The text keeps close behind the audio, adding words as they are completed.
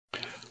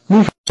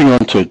Moving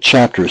on to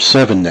Chapter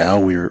 7 now,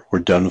 we're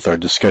done with our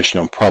discussion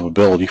on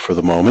probability for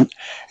the moment,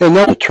 and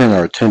now we'll turn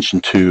our attention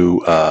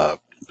to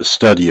the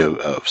study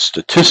of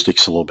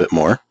statistics a little bit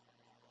more.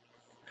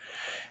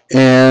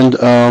 And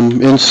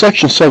in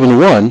Section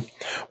 7.1,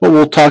 what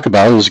we'll talk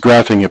about is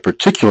graphing a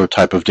particular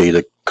type of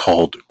data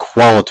called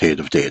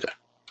qualitative data.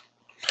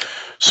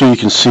 So you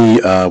can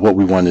see what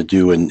we want to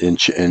do in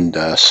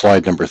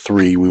slide number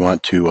 3. We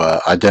want to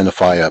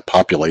identify a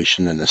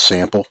population and a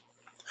sample,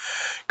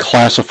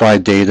 classify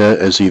data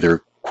as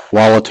either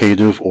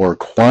qualitative or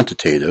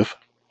quantitative,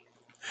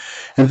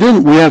 and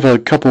then we have a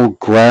couple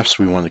graphs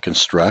we want to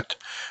construct,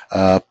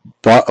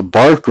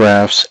 bar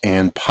graphs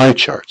and pie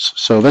charts.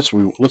 So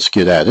let's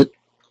get at it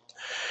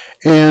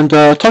and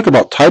talk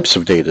about types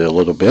of data a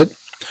little bit.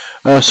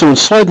 So in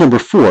slide number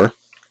 4,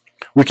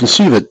 we can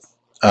see that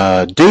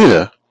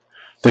data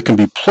that can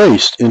be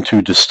placed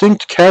into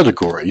distinct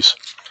categories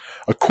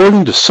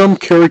according to some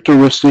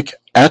characteristic,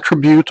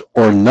 attribute,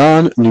 or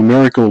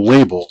non-numerical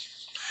label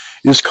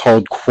is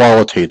called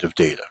qualitative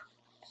data.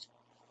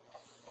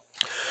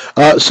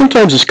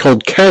 Sometimes it's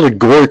called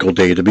categorical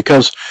data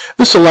because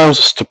this allows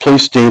us to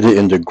place data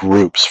into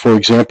groups. For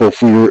example,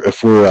 if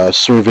we're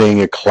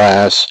surveying a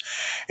class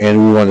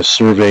and we want to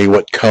survey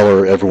what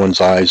color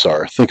everyone's eyes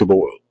are, think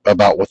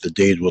about what the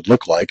data would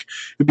look like.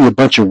 It'd be a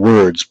bunch of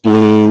words,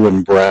 blue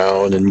and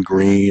brown and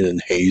green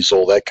and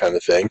hazel, that kind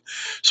of thing.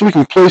 So we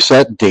can place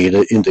that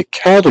data into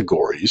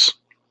categories,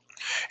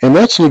 and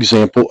that's an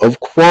example of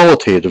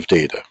qualitative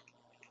data.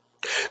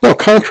 Now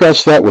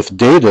contrast that with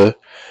data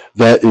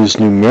that is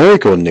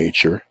numerical in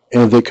nature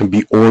and that can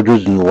be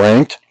ordered and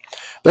ranked.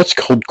 That's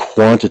called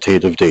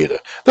quantitative data.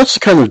 That's the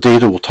kind of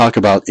data we'll talk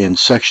about in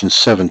section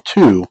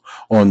 7.2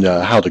 on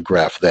how to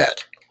graph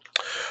that.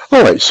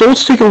 All right, so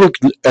let's take a look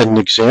at an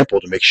example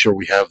to make sure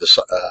we have this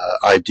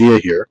idea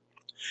here.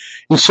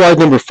 In slide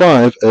number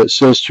 5, it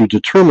says to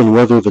determine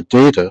whether the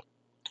data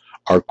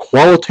are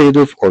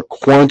qualitative or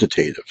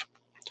quantitative.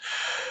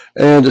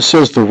 And it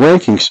says the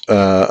rankings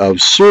of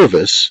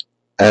service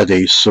at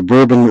a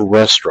suburban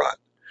restaurant.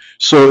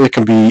 So it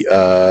can be,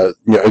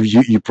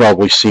 you've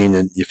probably seen,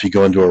 if you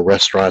go into a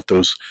restaurant,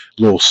 those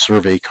little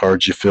survey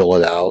cards, you fill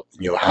it out,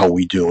 how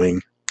we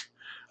doing,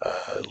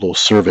 little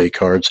survey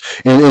cards.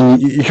 And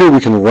here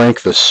we can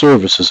rank the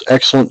service as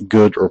excellent,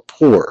 good, or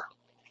poor.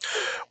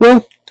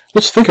 Well,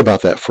 let's think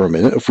about that for a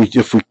minute.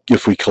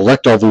 If we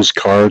collect all those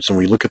cards and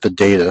we look at the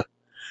data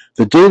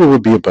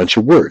would be a bunch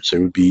of words. It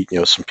would be,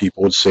 some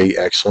people would say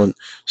excellent,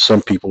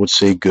 some people would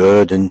say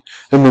good, and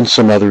then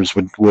some others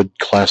would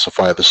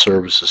classify the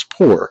service as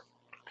poor.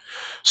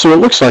 So it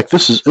looks like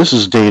this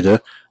is data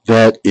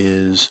that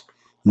is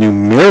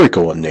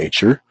numerical in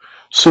nature.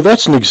 So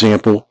that's an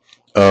example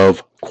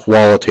of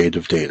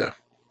qualitative data.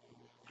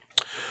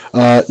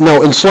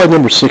 Now in slide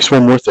number 6,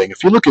 one more thing.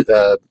 If you look at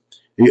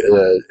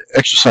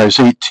exercise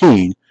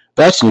 18,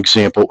 that's an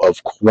example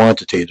of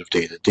quantitative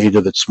data,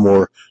 data that's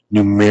more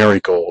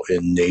numerical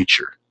in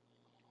nature.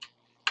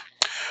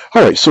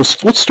 All right, so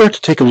let's start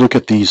to take a look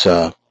at these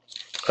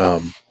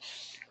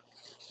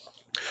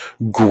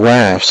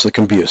graphs that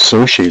can be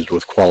associated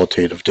with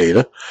qualitative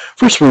data.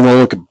 First, we want to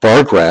look at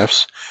bar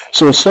graphs.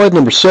 So in slide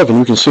number 7,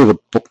 we can see the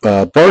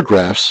bar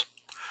graphs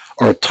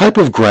are a type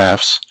of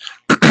graphs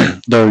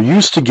that are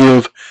used to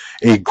give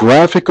a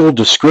graphical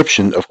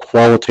description of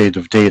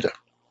qualitative data.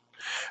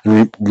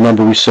 And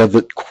remember, we said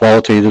that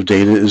qualitative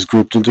data is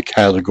grouped into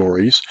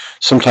categories.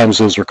 Sometimes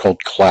those are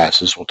called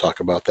classes. We'll talk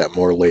about that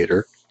more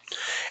later.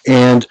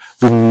 And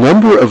the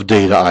number of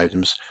data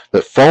items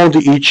that fall into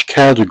each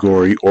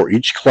category or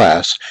each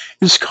class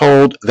is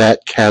called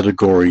that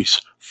category's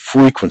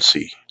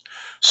frequency.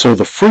 So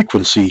the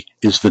frequency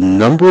is the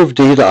number of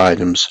data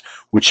items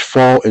which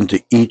fall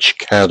into each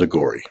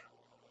category.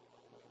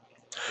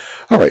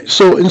 All right,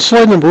 so in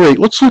slide number 8,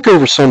 let's look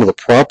over some of the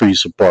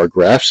properties of bar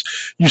graphs.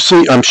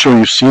 I'm sure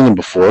you've seen them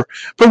before,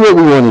 but what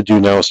we want to do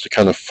now is to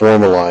kind of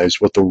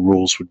formalize what the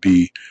rules would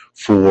be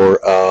for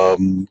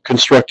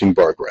constructing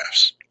bar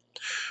graphs.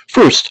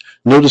 First,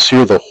 notice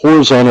here the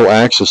horizontal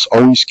axis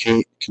always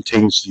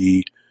contains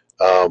the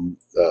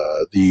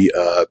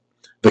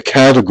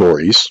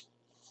categories,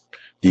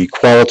 the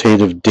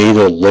qualitative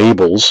data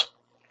labels.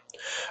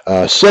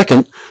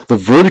 Second, the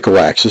vertical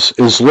axis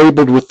is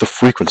labeled with the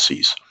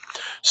frequencies.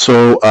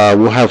 So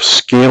we'll have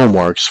scale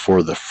marks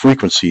for the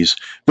frequencies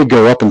that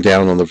go up and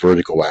down on the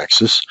vertical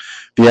axis.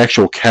 The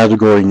actual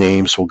category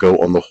names will go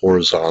on the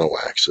horizontal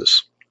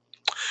axis.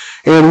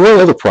 And one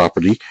other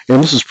property,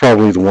 and this is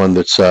probably the one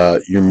that's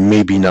you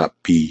maybe not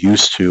be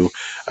used to,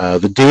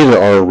 the data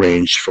are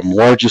arranged from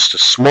largest to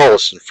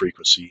smallest in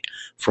frequency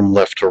from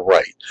left to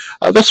right.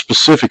 That's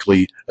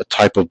specifically a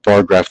type of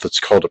bar graph that's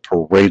called a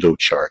Pareto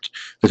chart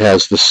that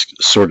has this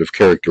sort of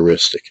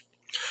characteristic.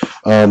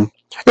 And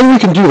we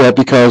can do that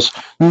because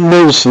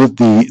notice that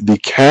the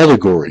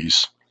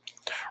categories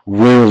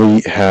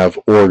rarely have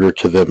order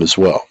to them as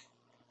well.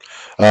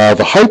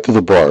 The height of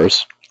the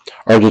bars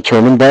are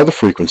determined by the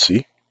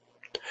frequency.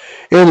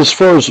 And as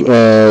far as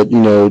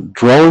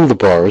drawing the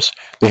bars,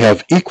 they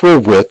have equal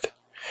width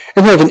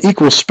and have an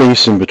equal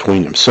space in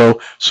between them. So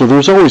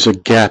there's always a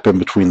gap in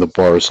between the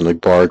bars in the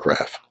bar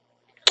graph.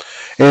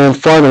 And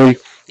finally,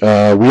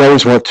 we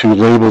always want to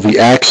label the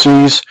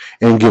axes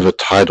and give a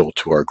title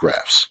to our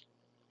graphs.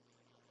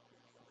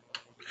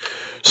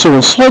 So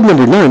in slide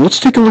number 9, let's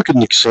take a look at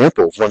an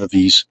example of one of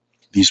these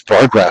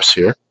bar graphs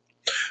here.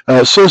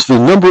 It says the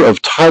number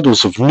of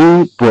titles of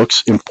new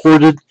books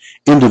imported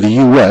into the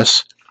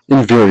U.S.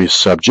 in various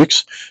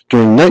subjects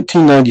during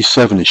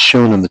 1997 is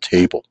shown in the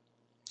table.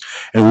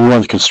 And we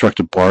want to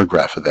construct a bar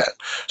graph of that.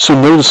 So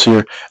notice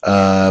here,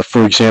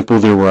 for example,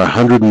 there were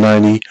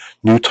 190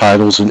 new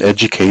titles in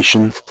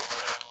education,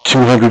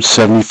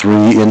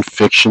 273 in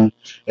fiction,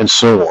 and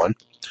so on.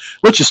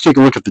 Let's just take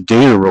a look at the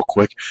data real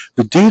quick.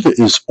 The data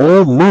is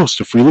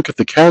almost, if we look at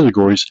the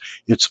categories,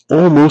 it's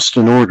almost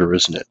in order,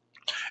 isn't it?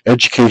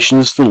 Education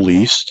is the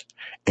least,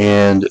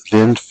 and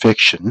then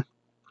fiction,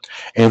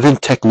 and then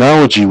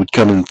technology would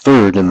come in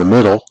third in the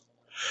middle,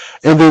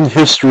 and then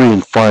history,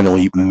 and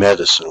finally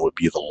medicine would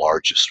be the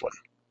largest one.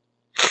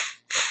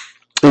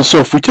 And so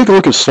if we take a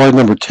look at slide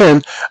number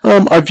 10,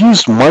 I've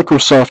used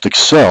Microsoft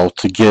Excel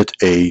to get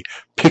a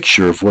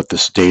picture of what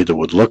this data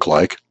would look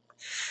like.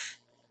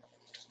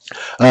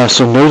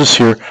 So notice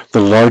here, the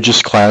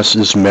largest class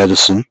is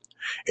medicine,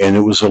 and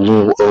it was a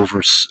little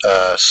over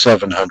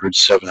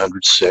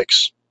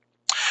 706.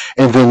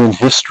 And then in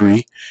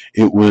history,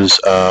 it was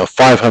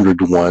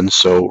 501,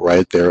 so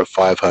right there at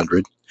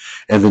 500.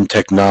 And then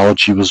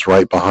technology was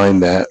right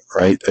behind that,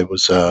 right? It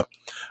was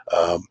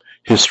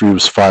history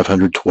was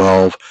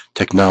 512,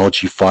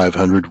 technology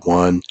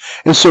 501.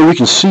 And so we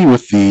can see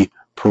with the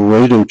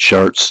Pareto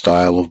Chart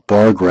style of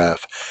bar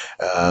graph,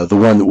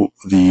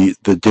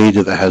 the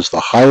data that has the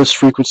highest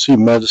frequency,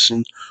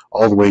 medicine,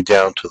 all the way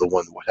down to the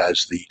one that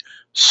has the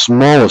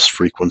smallest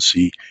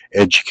frequency,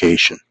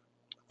 education.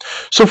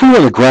 So if we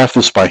want to graph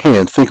this by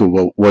hand, think of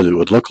what it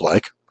would look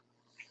like.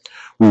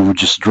 We would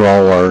just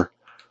draw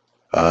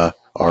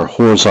our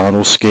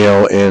horizontal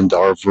scale and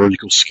our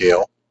vertical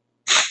scale.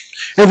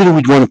 And then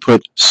we'd want to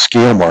put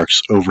scale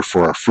marks over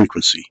for our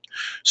frequency.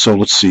 So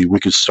let's see, we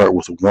could start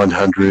with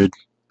 100,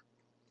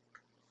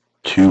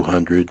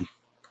 200,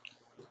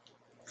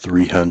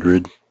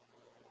 300,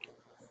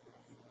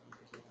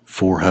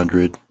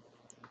 400,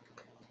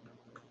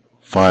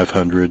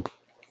 500,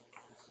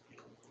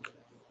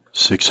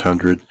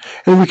 600,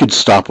 and we could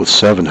stop with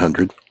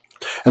 700.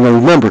 And now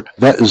remember,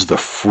 that is the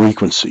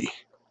frequency.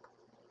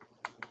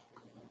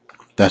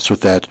 That's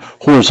what that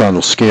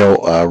horizontal scale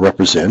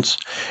represents.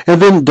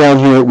 And then down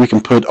here we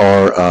can put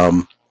our,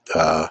 on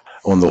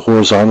the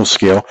horizontal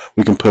scale,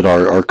 we can put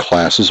our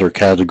classes, our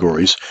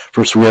categories.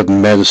 First we have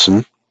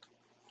medicine.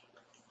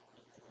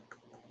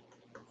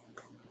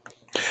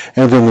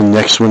 And then the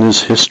next one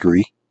is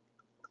history.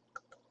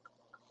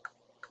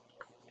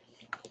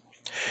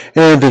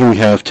 And then we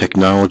have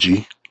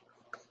technology.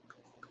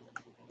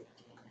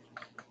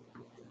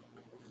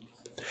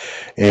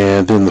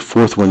 And then the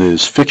fourth one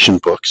is fiction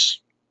books.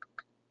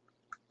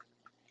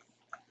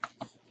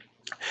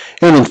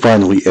 And then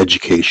finally,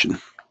 education.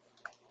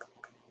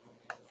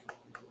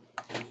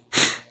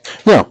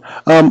 Now,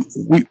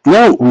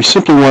 we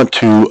simply want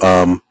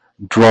to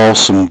draw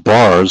some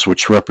bars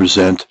which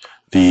represent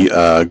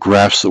the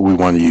graphs that we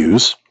want to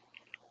use.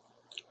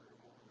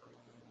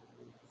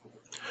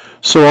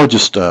 So I'll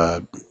just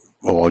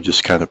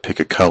kind of pick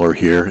a color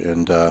here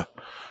and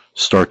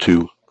start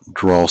to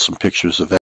draw some pictures of that.